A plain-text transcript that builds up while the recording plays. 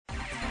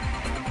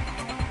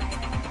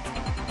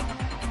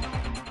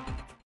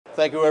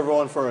Thank you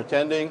everyone for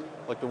attending.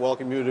 I'd like to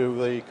welcome you to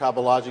the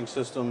Kaba Lodging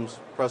Systems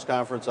press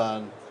conference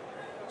on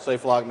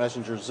Saflok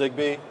Messenger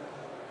ZigBee.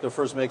 To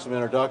first make some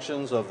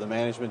introductions of the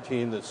management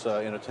team that's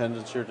in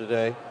attendance here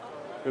today.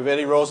 We have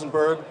Eddie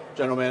Rosenberg,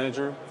 General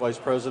Manager, Vice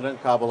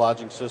President, Kaba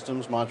Lodging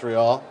Systems,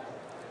 Montreal.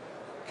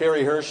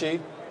 Carrie Hershey,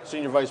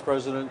 Senior Vice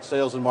President,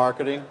 Sales and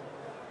Marketing,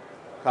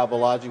 Kaba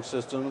Lodging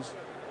Systems,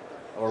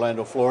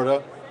 Orlando,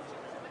 Florida.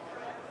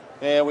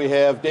 And we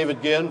have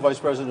David Ginn, Vice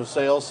President of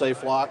Sales,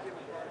 Saflok.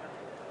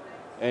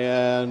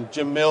 And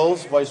Jim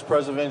Mills, Vice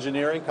President of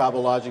Engineering, Kaba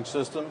Lodging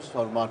Systems,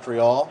 out of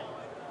Montreal.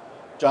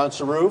 John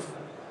Saroof,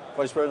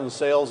 Vice President of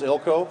Sales,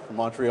 ILCO, from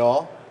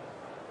Montreal.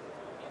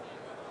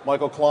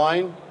 Michael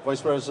Klein,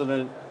 Vice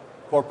President,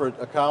 Corporate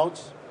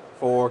Accounts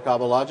for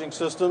Kaba Lodging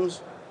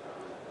Systems.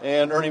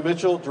 And Ernie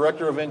Mitchell,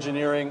 Director of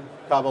Engineering,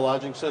 Kaba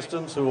Lodging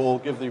Systems, who will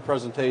give the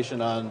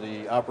presentation on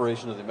the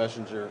operation of the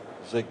Messenger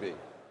ZigBee.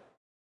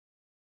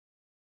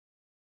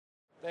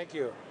 Thank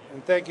you,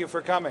 and thank you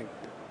for coming.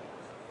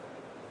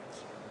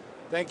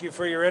 Thank you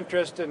for your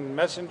interest in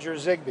Messenger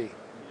ZigBee.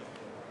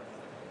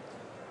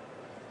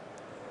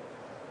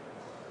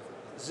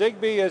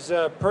 ZigBee is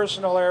a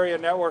personal area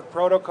network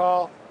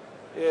protocol.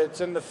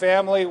 It's in the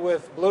family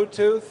with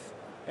Bluetooth,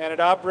 and it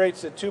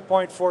operates at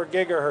 2.4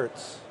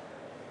 gigahertz.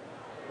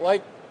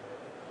 Like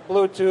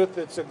Bluetooth,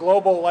 it's a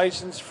global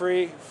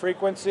license-free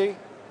frequency.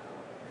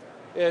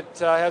 It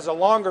has a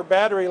longer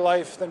battery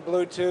life than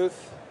Bluetooth.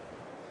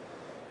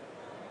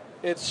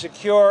 It's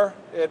secure.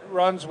 It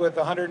runs with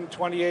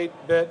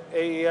 128-bit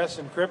AES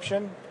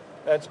encryption.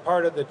 That's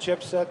part of the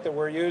chipset that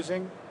we're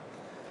using.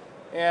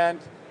 And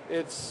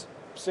it's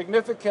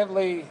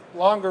significantly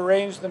longer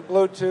range than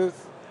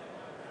Bluetooth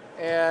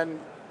and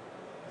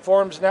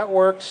forms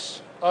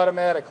networks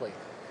automatically.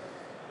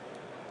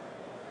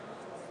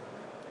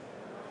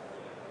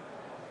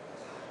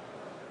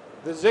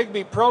 The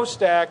ZigBee Pro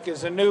Stack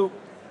is a new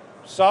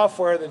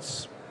software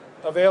that's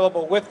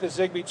available with the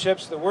ZigBee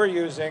chips that we're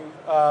using.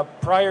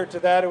 Prior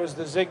to that, it was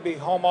the ZigBee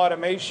Home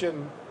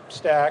Automation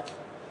Stack.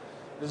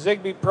 The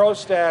ZigBee Pro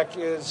Stack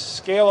is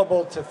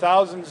scalable to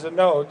thousands of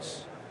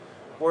nodes,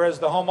 whereas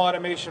the Home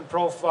Automation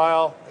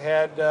Profile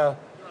had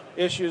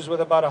issues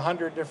with about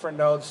 100 different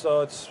nodes.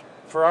 So it's,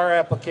 for our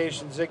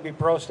application, ZigBee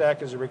Pro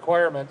Stack is a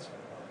requirement.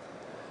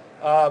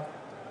 The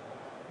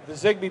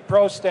ZigBee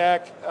Pro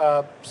Stack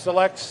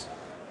selects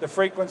the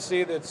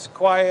frequency that's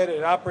quiet.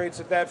 It operates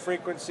at that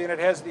frequency, and it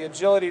has the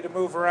agility to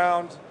move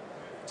around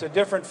to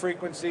different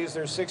frequencies.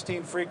 There's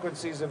 16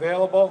 frequencies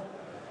available.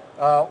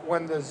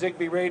 When the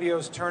ZigBee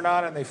radios turn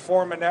on and they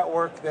form a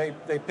network,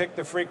 they pick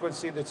the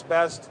frequency that's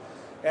best,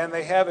 and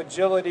they have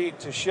agility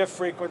to shift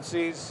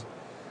frequencies.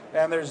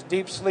 And there's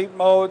deep sleep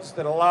modes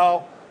that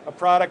allow a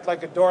product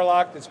like a door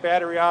lock that's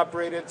battery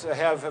operated to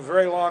have a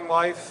very long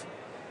life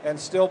and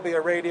still be a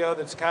radio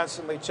that's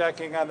constantly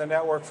checking on the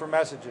network for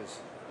messages.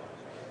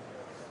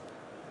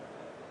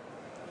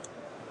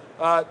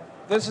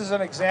 This is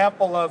an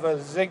example of a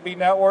ZigBee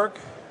network,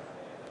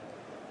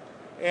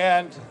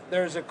 and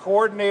there's a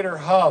coordinator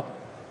hub,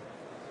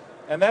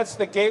 and that's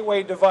the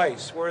gateway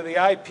device where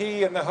the IP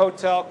in the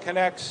hotel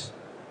connects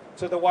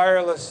to the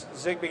wireless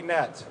ZigBee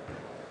net.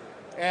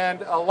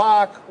 And a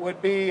lock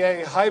would be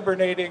a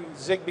hibernating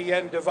ZigBee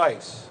end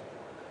device.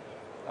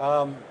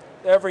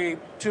 Every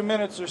 2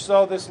 minutes or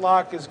so, this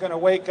lock is going to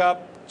wake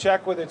up,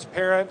 check with its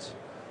parent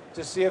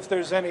to see if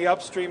there's any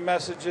upstream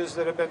messages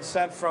that have been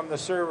sent from the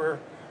server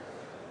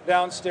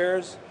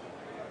downstairs.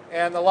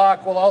 And the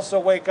lock will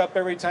also wake up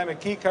every time a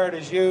key card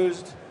is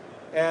used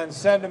and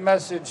send a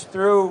message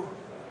through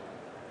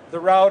the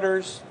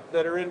routers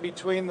that are in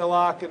between the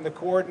lock and the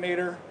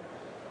coordinator.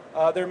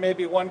 There may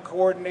be one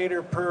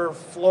coordinator per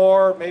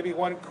floor, maybe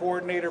one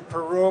coordinator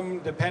per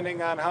room,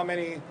 depending on how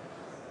many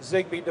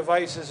ZigBee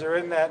devices are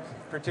in that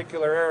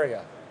particular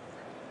area.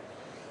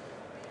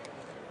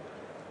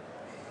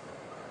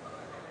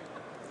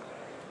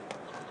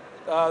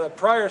 The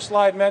prior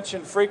slide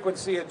mentioned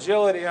frequency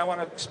agility. I want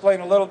to explain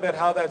a little bit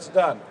how that's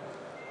done.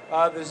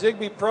 The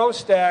ZigBee Pro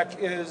Stack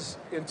is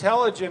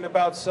intelligent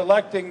about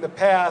selecting the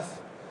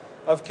path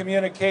of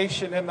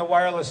communication in the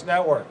wireless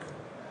network.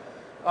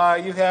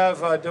 You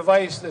have a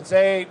device that's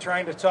A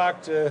trying to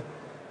talk to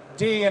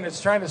D, and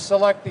it's trying to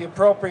select the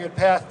appropriate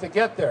path to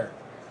get there.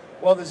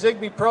 Well, the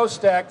ZigBee Pro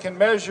Stack can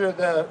measure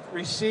the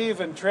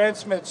receive and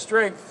transmit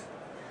strength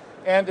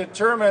and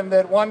determine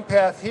that one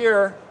path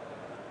here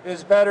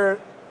is better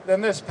than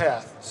this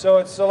path. So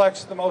it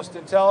selects the most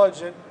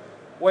intelligent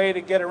way to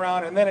get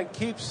around, and then it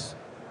keeps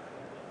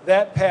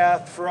that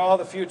path for all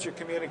the future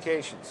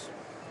communications.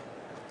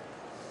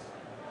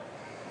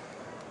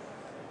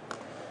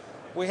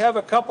 We have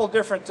a couple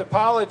different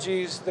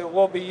topologies that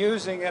we'll be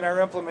using in our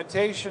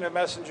implementation of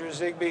Messenger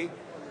ZigBee,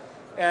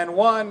 and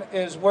one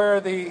is where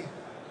the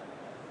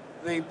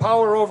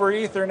Power over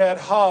Ethernet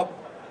hub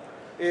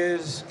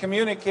is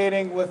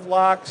communicating with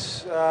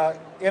locks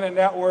in a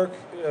network,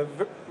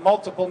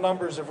 multiple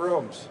numbers of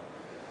rooms.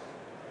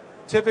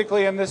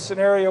 Typically in this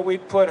scenario,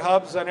 we'd put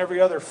hubs on every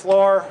other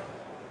floor,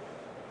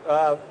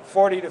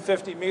 40 to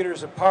 50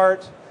 meters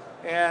apart,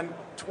 and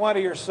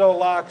 20 or so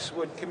locks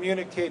would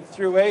communicate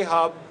through a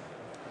hub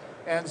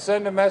and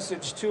send a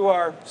message to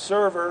our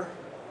server,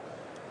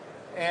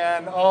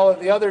 and all of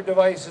the other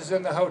devices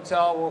in the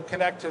hotel will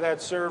connect to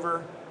that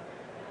server.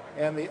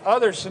 And the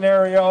other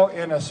scenario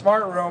in a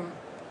smart room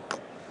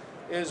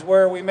is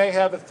where we may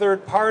have a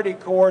third-party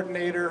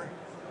coordinator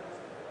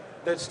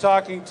that's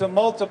talking to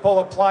multiple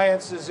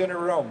appliances in a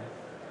room.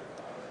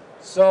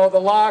 So the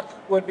lock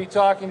would be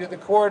talking to the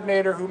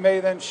coordinator, who may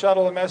then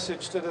shuttle a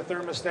message to the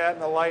thermostat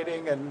and the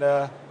lighting, and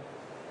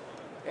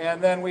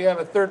then we have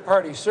a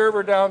third-party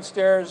server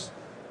downstairs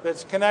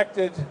that's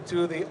connected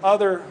to the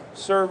other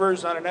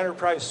servers on an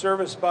enterprise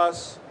service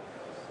bus.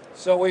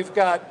 So we've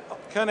got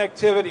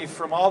connectivity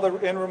from all the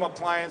in-room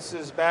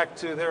appliances back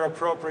to their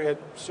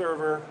appropriate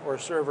server or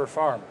server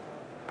farm.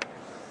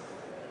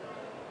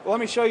 Well, let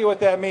me show you what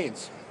that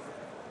means.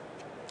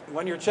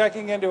 When you're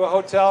checking into a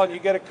hotel and you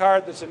get a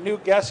card that's a new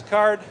guest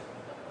card,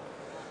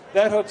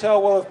 that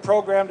hotel will have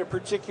programmed a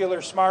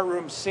particular smart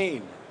room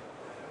scene,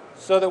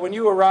 so that when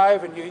you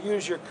arrive and you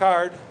use your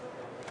card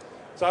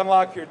to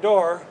unlock your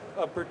door,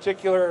 a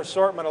particular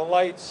assortment of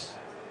lights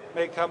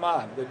may come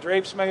on. The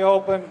drapes may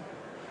open,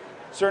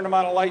 a certain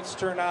amount of lights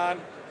turn on,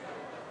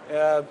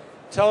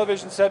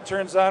 television set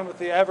turns on with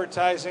the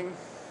advertising.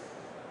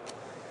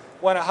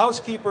 When a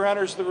housekeeper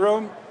enters the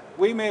room,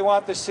 we may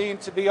want the scene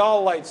to be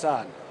all lights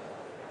on.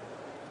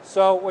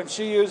 So when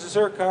she uses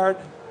her card,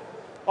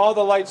 all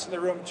the lights in the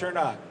room turn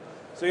on.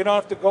 So you don't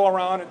have to go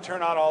around and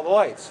turn on all the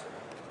lights.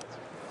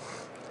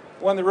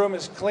 When the room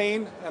is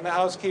clean and the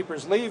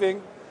housekeeper's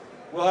leaving,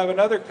 we'll have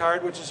another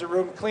card, which is a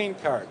room clean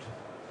card.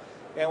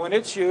 And when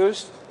it's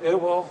used, it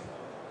will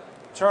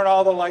turn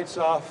all the lights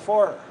off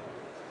for her.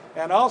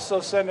 And also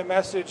send a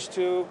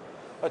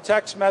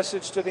text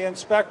message to the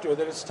inspector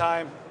that it's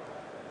time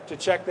to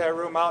check that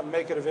room out and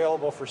make it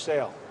available for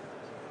sale.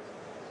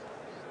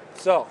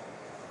 So,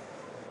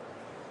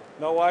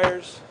 no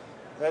wires,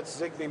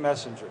 that's ZigBee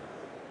Messenger.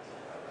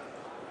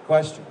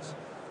 Questions?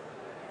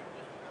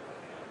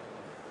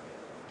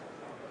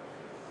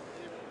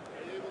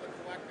 Are you able to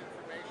collect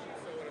information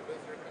so when a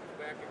visitor comes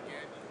back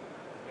again,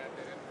 you got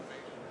that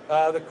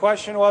information? The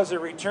question was a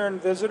return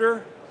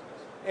visitor,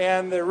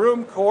 and the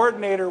room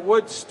coordinator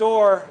would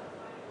store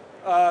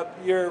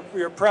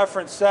your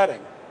preference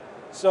setting.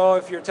 So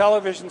if your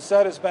television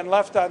set has been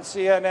left on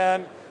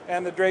CNN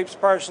and the drapes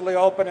partially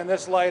open and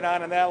this light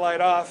on and that light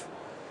off,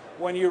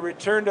 when you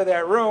return to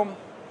that room,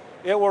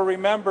 it will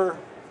remember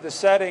the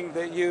setting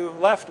that you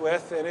left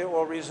with, and it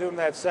will resume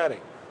that setting.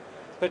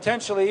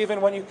 Potentially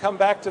even when you come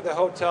back to the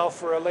hotel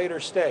for a later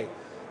stay,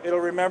 it'll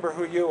remember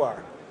who you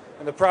are.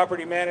 And the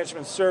property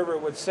management server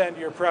would send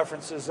your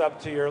preferences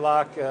up to your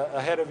lock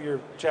ahead of your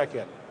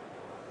check-in.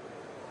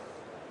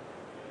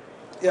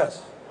 Yes?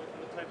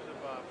 What types of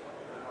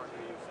market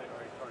are you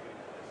targeting?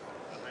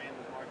 The high-end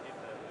market?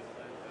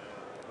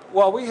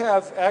 Well, we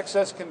have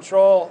access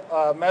control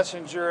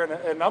messenger in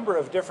a number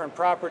of different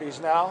properties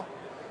now.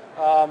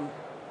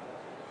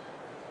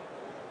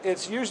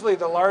 It's usually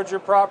the larger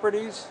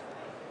properties,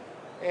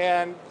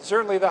 and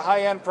certainly the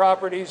high-end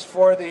properties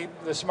for the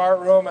smart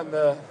room and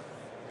the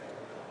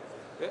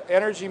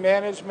energy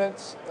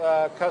management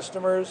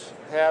customers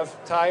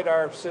have tied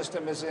our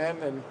system is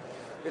in, and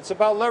it's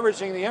about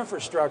leveraging the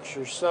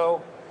infrastructure.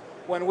 So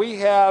when we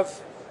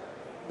have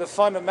the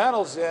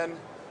fundamentals in,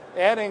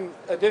 adding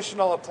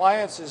additional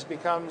appliances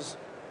becomes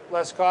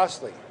less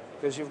costly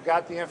because you've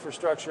got the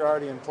infrastructure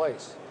already in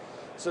place.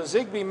 So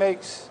ZigBee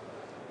makes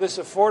this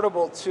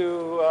affordable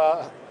to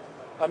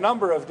a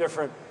number of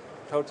different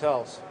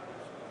hotels.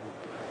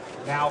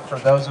 Now, for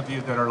those of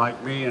you that are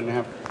like me and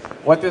have,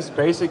 what this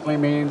basically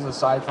means,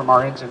 aside from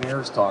our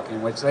engineers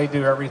talking, which they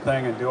do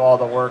everything and do all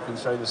the work and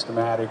show you the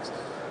schematics,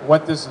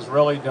 what this is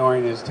really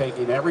doing is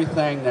taking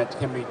everything that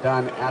can be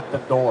done at the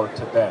door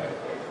today.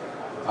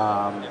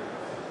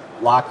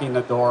 Locking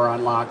the door,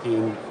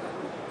 unlocking,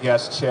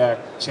 guest check,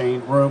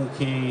 change room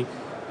key,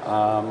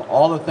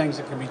 all the things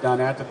that can be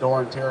done at the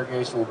door,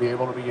 interrogation will be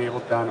able to be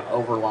done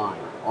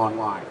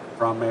online,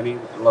 from any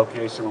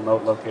location,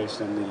 remote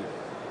location in the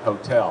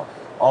hotel.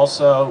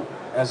 Also,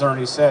 as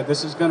Ernie said,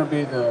 this is going to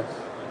be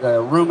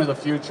the room of the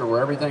future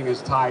where everything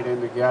is tied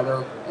in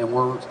together, and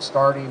we're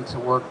starting to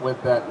work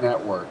with that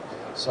network.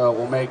 So it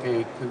will make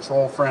a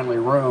control-friendly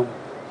room